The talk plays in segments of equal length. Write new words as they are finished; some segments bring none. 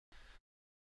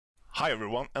Hi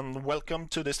everyone, and welcome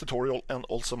to this tutorial and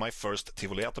also my first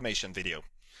Tivoli automation video.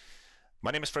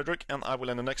 My name is Frederick, and I will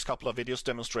in the next couple of videos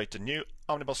demonstrate the new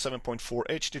OMNIbus 7.4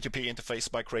 HTTP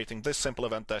interface by creating this simple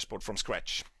event dashboard from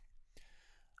scratch.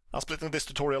 I'm splitting this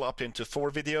tutorial up into 4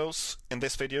 videos. In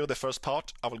this video, the first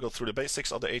part, I will go through the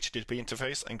basics of the HTTP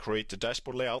interface and create the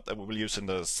dashboard layout that we will use in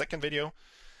the second video,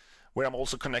 where I'm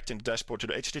also connecting the dashboard to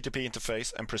the HTTP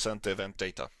interface and present the event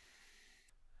data.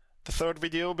 The third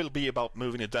video will be about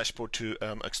moving the dashboard to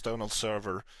an external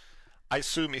server. I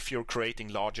assume if you're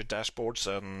creating larger dashboards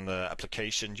and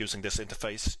application using this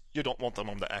interface, you don't want them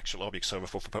on the actual object server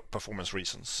for performance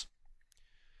reasons.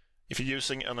 If you're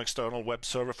using an external web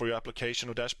server for your application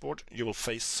or dashboard, you will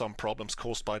face some problems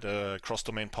caused by the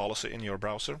cross-domain policy in your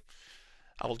browser.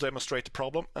 I will demonstrate the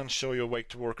problem and show you a way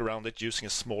to work around it using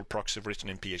a small proxy written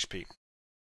in PHP.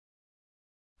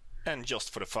 And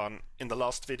just for the fun, in the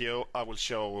last video I will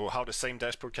show how the same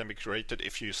dashboard can be created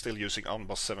if you're still using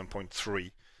OMNIbus 7.3.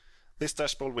 This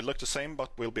dashboard will look the same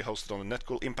but will be hosted on the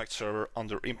Netcool Impact server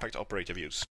under Impact Operator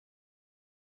Views.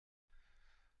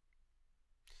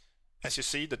 As you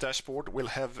see, the dashboard will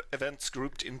have events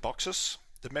grouped in boxes.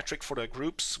 The metric for the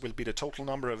groups will be the total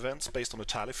number of events based on the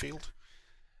tally field.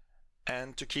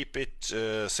 And to keep it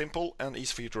simple and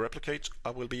easy for you to replicate, I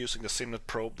will be using the Simnet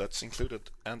probe that's included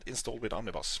and installed with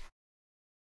OMNIbus.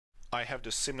 I have the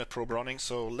Simnet probe running,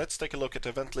 so let's take a look at the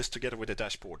event list together with the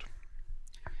dashboard.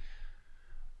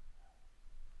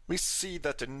 We see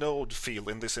that the node field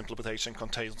in this implementation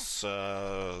contains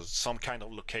some kind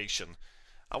of location.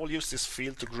 I will use this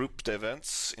field to group the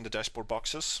events in the dashboard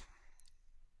boxes.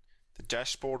 The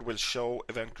dashboard will show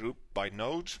event group by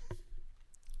node.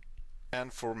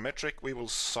 And for metric, we will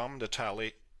sum the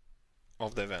tally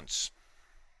of the events.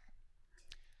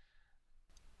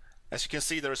 As you can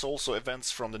see, there is also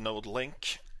events from the node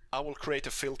link. I will create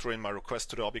a filter in my request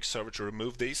to the object server to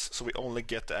remove these, so we only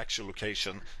get the actual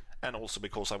location, and also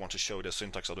because I want to show the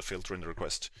syntax of the filter in the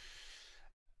request.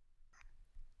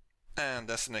 And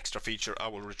as an extra feature, I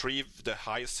will retrieve the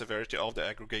highest severity of the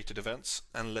aggregated events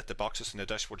and let the boxes in the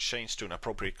dashboard change to an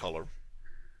appropriate color.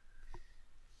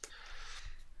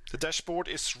 The dashboard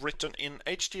is written in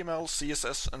HTML,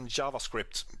 CSS and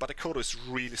JavaScript, but the code is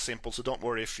really simple, so don't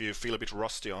worry if you feel a bit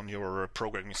rusty on your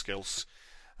programming skills.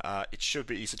 It should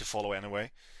be easy to follow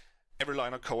anyway. Every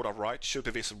line of code I write should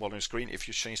be visible on your screen if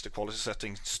you change the quality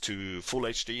settings to Full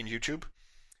HD in YouTube.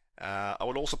 I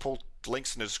will also put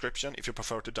links in the description if you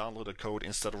prefer to download the code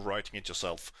instead of writing it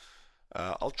yourself.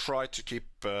 I'll try to keep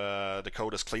the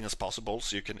code as clean as possible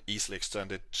so you can easily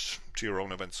extend it to your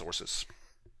own event sources.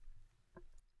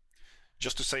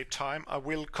 Just to save time, I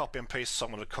will copy and paste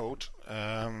some of the code.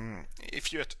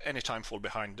 If you at any time fall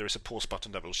behind, there is a pause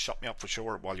button that will shut me up for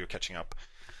sure while you're catching up.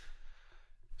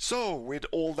 So, with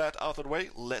all that out of the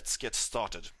way, let's get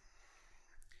started.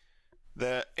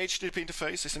 The HTTP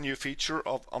interface is a new feature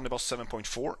of OMNIbus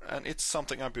 7.4, and it's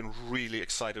something I've been really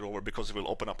excited over because it will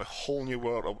open up a whole new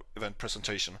world of event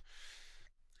presentation.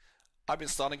 I've been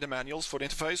studying the manuals for the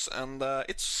interface, and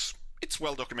it's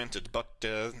well documented, but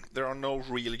there are no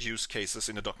real use cases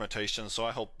in the documentation, so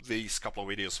I hope these couple of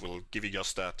videos will give you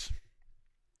just that.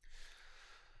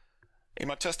 In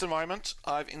my test environment,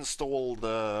 I've installed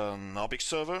an object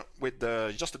server with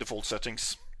just the default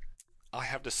settings. I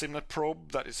have the Simnet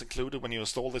probe that is included when you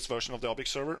install this version of the object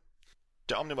server.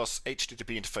 The OMNIbus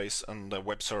HTTP interface and the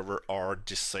web server are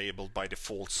disabled by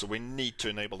default, so we need to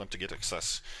enable them to get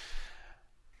access.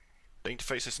 The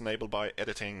interface is enabled by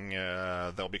editing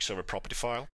the object server property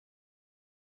file.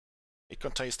 It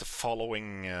contains the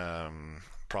following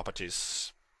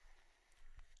properties.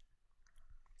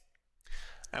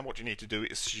 And what you need to do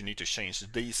is you need to change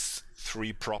these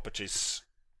 3 properties: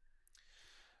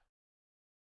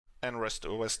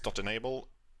 nrest-os.enable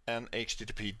and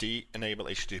httpd enable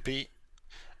http,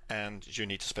 and you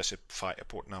need to specify a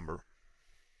port number.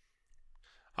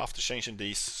 After changing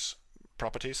these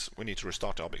properties, we need to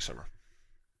restart the object server.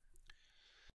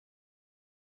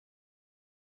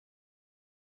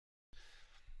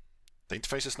 The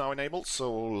interface is now enabled,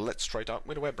 so let's try it out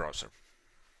with a web browser.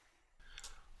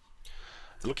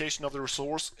 The location of the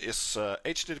resource is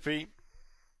HTTP,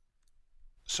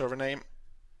 server name,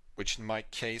 which in my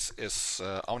case is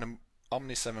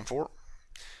Omni74,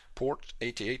 port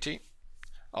 8080,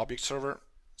 object server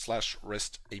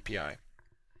 /REST API.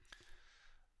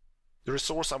 The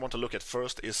resource I want to look at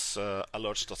first is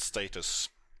alerts.status.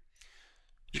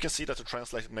 You can see that the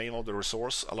translated name of the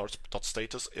resource,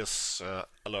 alerts.status, is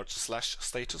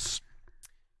alert/status.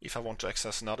 If I want to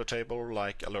access another table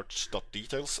like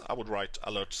alerts.details, I would write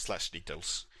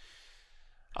alert/details.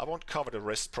 I won't cover the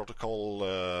REST protocol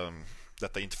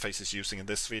that the interface is using in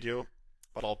this video.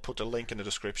 but I'll put a link in the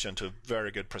description to a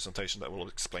very good presentation that will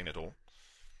explain it all.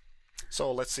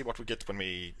 So let's see what we get when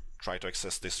we try to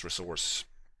access this resource.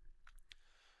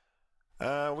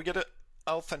 We get an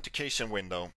authentication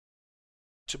window.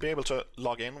 To be able to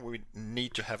log in, we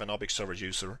need to have an object server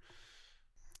user.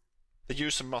 The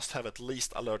user must have at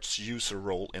least alerts user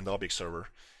role in the object server.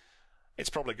 It's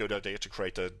probably a good idea to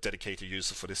create a dedicated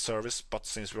user for this service, but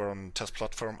since we're on test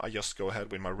platform, I just go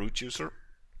ahead with my root user.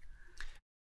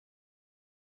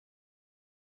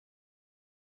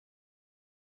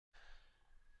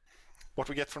 What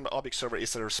we get from the object server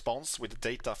is a response with the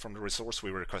data from the resource we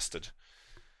requested.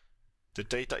 The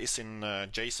data is in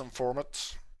JSON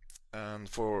format, and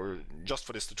just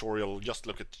for this tutorial, just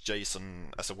look at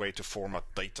JSON as a way to format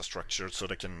data structures so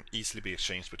they can easily be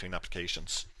exchanged between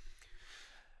applications.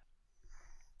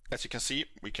 As you can see,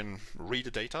 we can read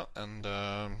the data, and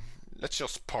let's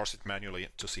just parse it manually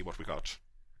to see what we got.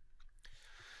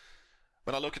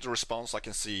 When I look at the response, I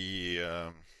can see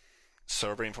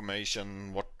server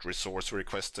information, what resource we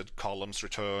requested, columns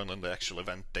returned, and the actual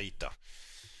event data.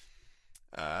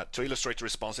 To illustrate the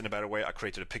response in a better way, I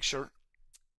created a picture.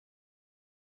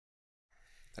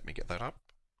 Let me get that up.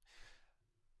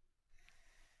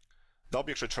 The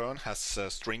object return has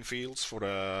string fields for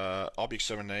the object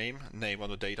server name of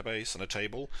the database, and a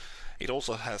table. It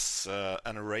also has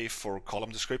an array for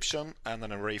column description and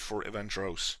an array for event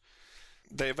rows.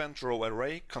 The event row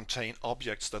array contain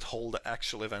objects that hold the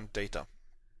actual event data.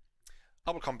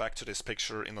 I will come back to this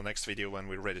picture in the next video when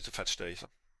we're ready to fetch data.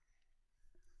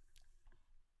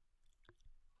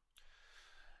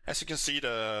 As you can see,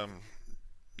 the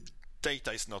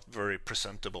data is not very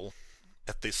presentable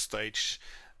at this stage.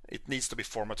 It needs to be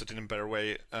formatted in a better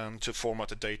way, and to format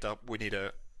the data we need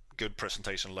a good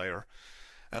presentation layer,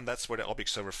 and that's where the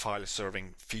object server file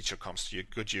serving feature comes to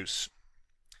good use.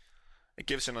 It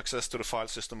gives you access to the file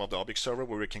system of the object server,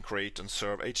 where we can create and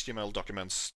serve HTML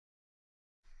documents.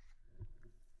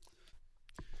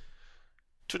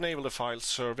 To enable the file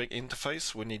serving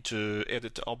interface, we need to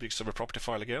edit the object server property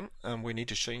file again, and we need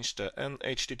to change the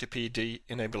nhttpd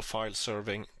enable file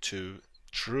serving to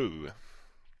true.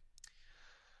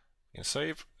 In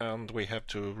save, and we have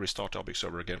to restart the object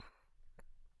server again.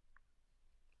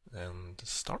 And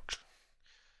start.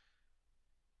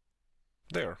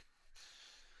 There.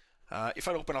 If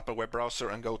I open up a web browser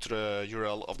and go to the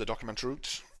URL of the document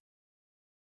root,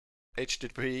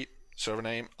 HTTP server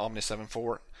name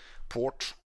omni74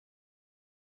 port,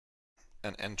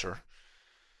 and enter.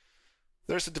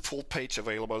 There's a default page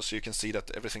available, so you can see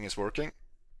that everything is working.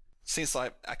 Since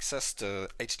I've accessed the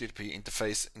HTTP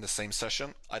interface in the same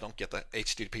session, I don't get the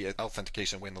HTTP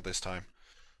authentication window this time.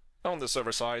 On the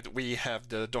server side, we have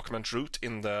the document root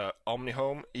in the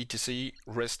omnihome etc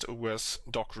restos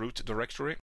doc-root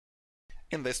directory.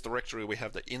 In this directory, we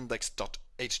have the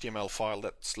index.html file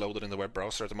that's loaded in the web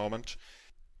browser at the moment.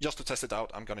 Just to test it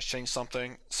out, I'm going to change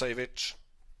something, save it,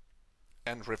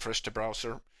 and refresh the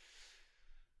browser.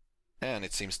 And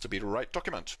it seems to be the right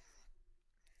document.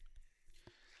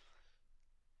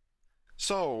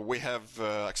 So we have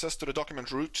access to the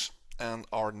document root and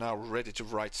are now ready to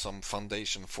write some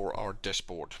foundation for our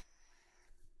dashboard.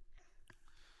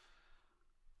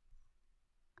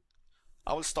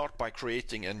 I will start by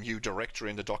creating a new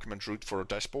directory in the document root for a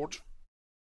dashboard.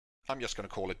 I'm just going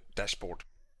to call it dashboard.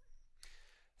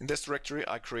 In this directory,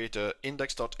 I create an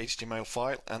index.html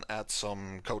file and add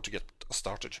some code to get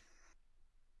started.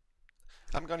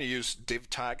 I'm going to use div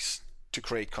tags to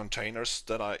create containers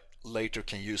that I later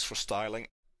can use for styling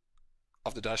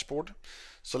of the dashboard.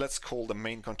 So let's call the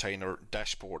main container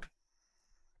dashboard.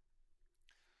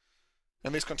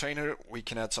 In this container, we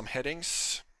can add some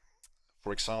headings.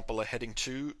 For example, a heading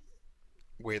 2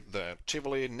 with the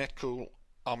Tivoli Netcool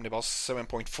OMNIbus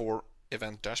 7.4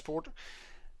 event dashboard,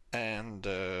 and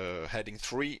heading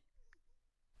 3,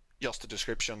 just a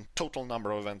description, total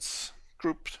number of events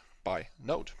grouped by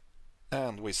node.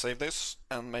 And we save this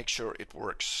and make sure it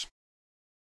works.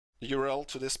 The URL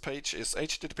to this page is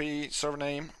http server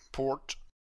name port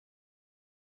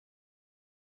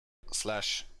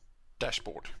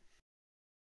 /dashboard.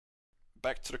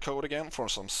 Back to the code again for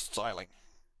some styling.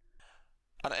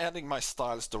 I'm adding my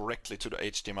styles directly to the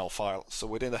HTML file, so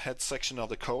within the head section of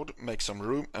the code, make some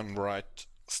room and write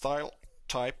style,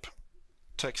 type,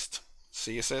 text,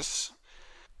 CSS,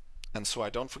 and so I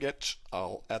don't forget,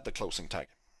 I'll add the closing tag.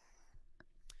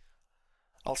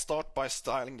 I'll start by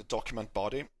styling the document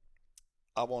body.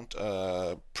 I want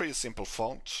a pretty simple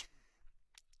font,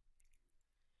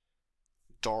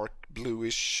 dark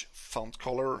bluish font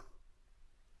color,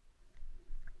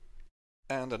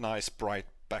 and a nice bright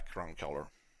background color.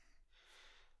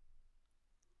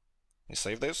 me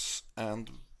save this and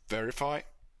verify.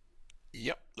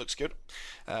 Yep, looks good.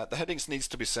 The headings needs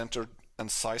to be centered and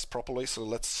sized properly, so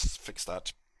let's fix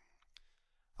that.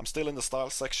 I'm still in the style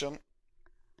section.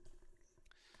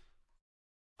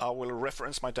 I will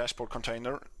reference my dashboard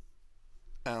container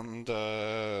and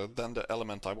then the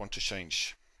element I want to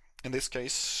change. In this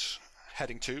case,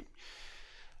 heading 2.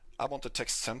 I want the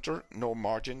text center, no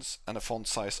margins, and a font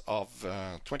size of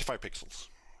 25 pixels.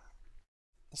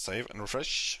 Save and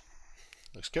refresh.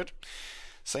 Looks good.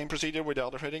 Same procedure with the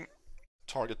other heading.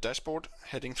 Target dashboard,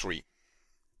 heading 3.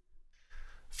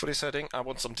 For this heading, I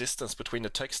want some distance between the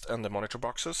text and the monitor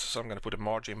boxes, so I'm going to put a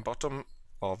margin bottom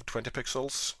of 20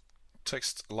 pixels,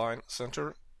 text line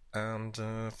center, and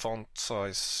font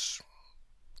size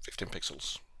 15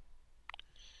 pixels.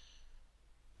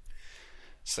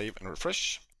 Save and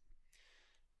refresh.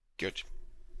 Good.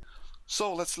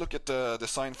 So let's look at the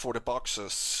design for the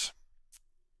boxes.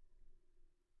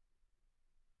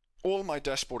 All my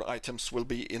dashboard items will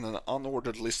be in an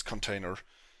unordered list container.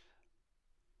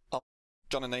 I'm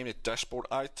gonna name it dashboard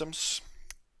items.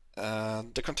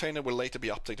 The container will later be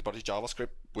updated by the JavaScript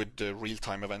with the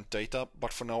real-time event data,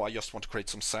 but for now I just want to create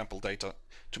some sample data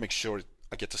to make sure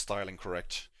I get the styling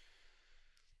correct.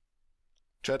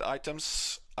 To add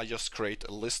items, I just create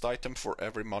a list item for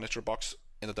every monitor box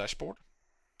in the dashboard.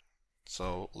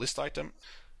 So list item,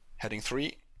 heading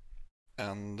 3,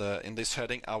 and in this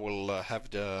heading I will have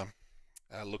the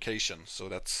location, so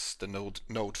that's the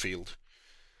node field.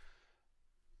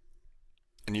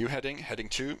 A new heading, heading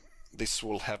 2, this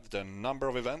will have the number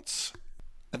of events,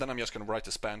 and then I'm just going to write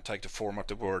a span tag to format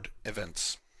the word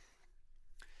events.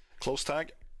 Close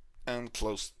tag and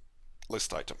close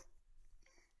list item.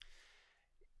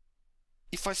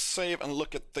 If I save and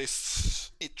look at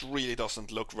this, it really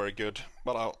doesn't look very good,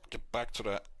 but I'll get back to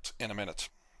that in a minute.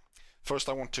 First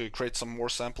I want to create some more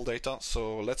sample data,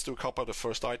 so let's do a copy of the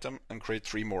first item and create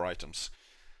 3 more items.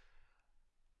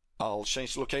 I'll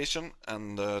change the location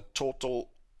and the total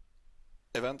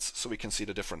events so we can see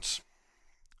the difference.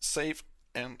 Save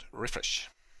and refresh.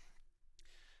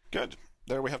 Good,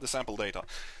 there we have the sample data.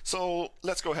 So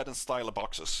let's go ahead and style the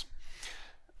boxes.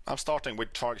 I'm starting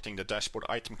with targeting the dashboard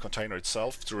item container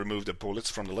itself to remove the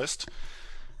bullets from the list.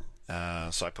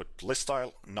 So I put list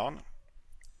style, none,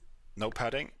 no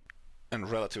padding, and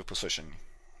relative position.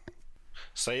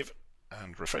 Save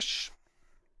and refresh,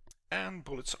 and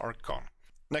bullets are gone.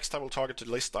 Next I will target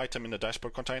the list item in the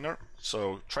dashboard container,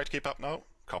 so try to keep up now,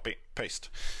 copy, paste.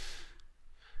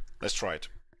 Let's try it.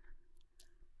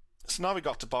 So now we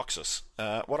got the boxes.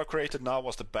 What I created now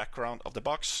was the background of the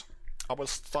box. I will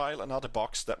style another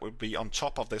box that will be on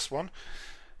top of this one.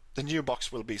 The new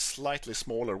box will be slightly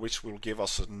smaller, which will give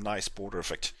us a nice border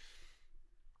effect.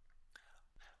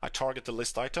 I target the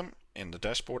list item in the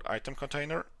dashboard item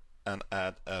container and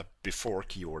add a before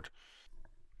keyword.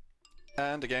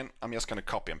 And again, I'm just going to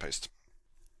copy and paste.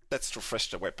 Let's refresh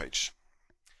the web page.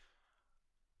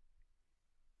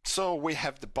 So we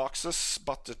have the boxes,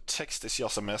 but the text is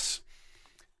just a mess.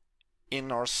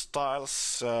 In our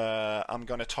styles, I'm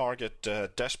going to target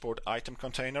the dashboard item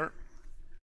container,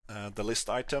 the list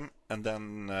item, and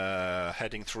then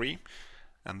heading 3,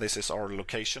 and this is our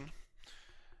location.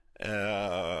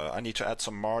 I need to add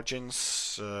some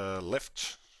margins,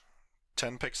 left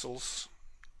 10 pixels,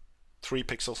 3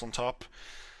 pixels on top,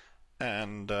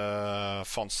 and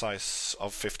font size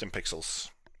of 15 pixels.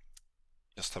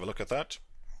 Just have a look at that.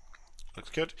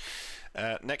 Looks good.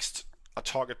 Next, I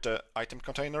target the item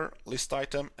container, list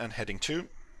item, and heading 2,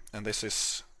 and this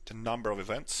is the number of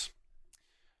events.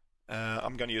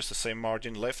 I'm going to use the same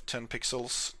margin, left 10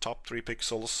 pixels, top 3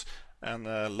 pixels, and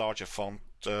a larger font.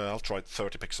 I'll try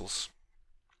 30 pixels.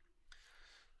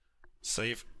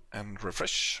 Save and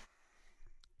refresh.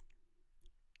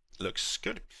 Looks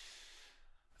good.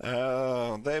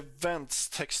 The events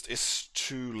text is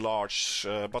too large,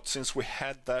 but since we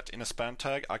had that in a span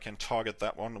tag, I can target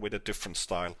that one with a different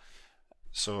style.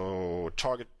 So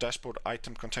target dashboard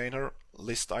item container,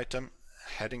 list item,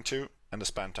 heading 2, and the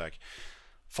span tag.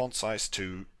 Font size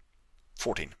to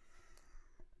 14.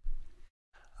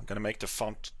 I'm going to make the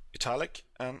font italic,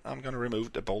 and I'm going to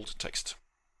remove the bold text.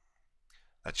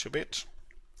 That should be it.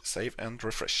 Save and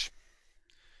refresh.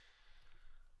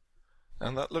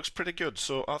 And that looks pretty good,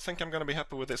 so I think I'm going to be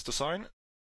happy with this design.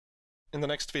 In the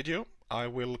next video, I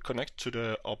will connect to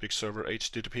the Object Server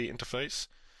HTTP interface.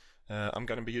 I'm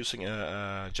going to be using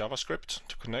a JavaScript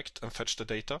to connect and fetch the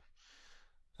data.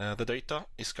 The data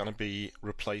is going to be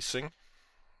replacing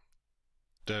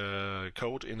the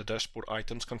code in the dashboard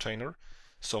items container.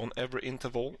 So on every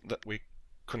interval that we're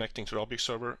connecting to the Object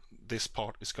Server, this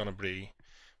part is going to be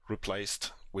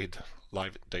replaced with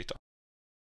live data.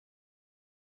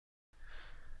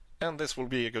 And this will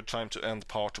be a good time to end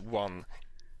part 1.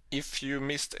 If you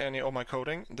missed any of my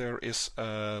coding, there is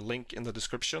a link in the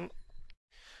description.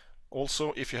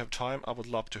 Also, if you have time, I would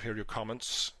love to hear your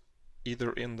comments,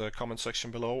 either in the comment section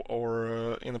below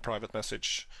or in a private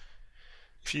message.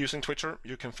 If you're using Twitter,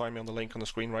 you can find me on the link on the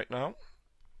screen right now.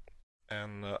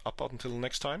 And up until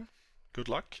next time, good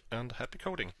luck and happy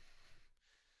coding.